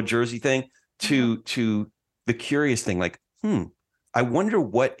sharp elbow Jersey thing, to the curious thing, like, I wonder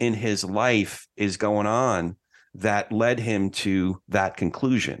what in his life is going on that led him to that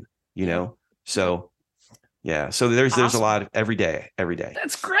conclusion, So yeah. So there's a lot of every day.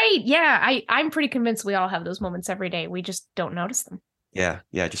 That's great. Yeah. I'm pretty convinced we all have those moments every day. We just don't notice them. Yeah.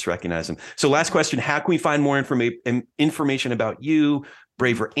 Just recognize them. So last question, how can we find more information about you,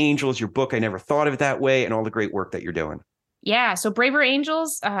 Braver Angels, your book? I never thought of it that way, and all the great work that you're doing. Yeah. So Braver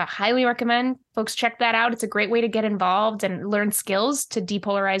Angels, highly recommend folks check that out. It's a great way to get involved and learn skills to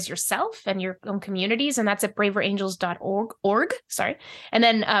depolarize yourself and your own communities. And that's at braverangels.org. Sorry. And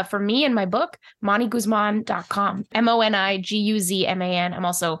then for me and my book, moniguzman.com, MONIGUZMAN. I'm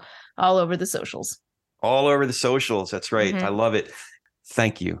also all over the socials. All over the socials. That's right. I love it.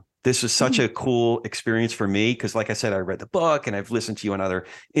 Thank you. This was such a cool experience for me because, like I said, I read the book and I've listened to you on other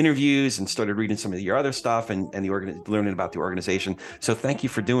interviews and started reading some of your other stuff and learning about the organization. So thank you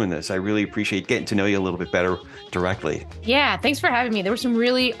for doing this. I really appreciate getting to know you a little bit better directly. Yeah, thanks for having me. There were some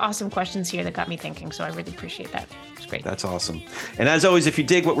really awesome questions here that got me thinking, so I really appreciate that. It's great. That's awesome. And as always, if you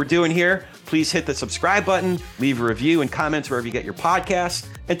dig what we're doing here, please hit the subscribe button, leave a review and comments wherever you get your podcasts,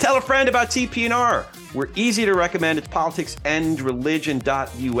 and tell a friend about TP&R. We're easy to recommend. It's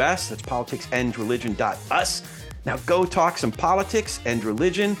politicsandreligion.us. That's politicsandreligion.us. Now go talk some politics and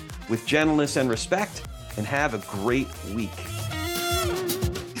religion with gentleness and respect, and have a great week.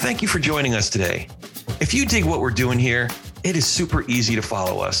 Thank you for joining us today. If you dig what we're doing here, it is super easy to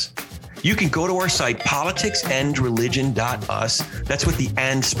follow us. You can go to our site, politicsandreligion.us. That's with the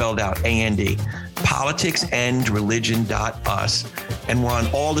and spelled out, A-N-D. Politicsandreligion.us. And we're on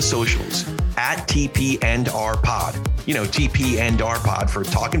all the socials at TP and R Pod. TP and R Pod for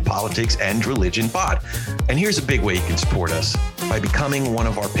Talking Politics and Religion Pod. And here's a big way you can support us: by becoming one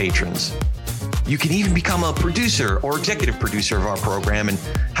of our patrons. You can even become a producer or executive producer of our program and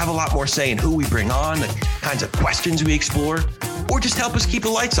have a lot more say in who we bring on, the kinds of questions we explore, or just help us keep the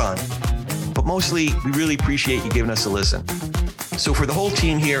lights on. But mostly, we really appreciate you giving us a listen. So for the whole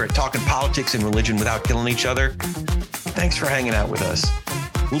team here at Talking Politics and Religion Without Killing Each Other, thanks for hanging out with us.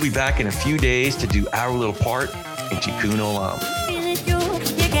 We'll be back in a few days to do our little part in Tikkun Olam.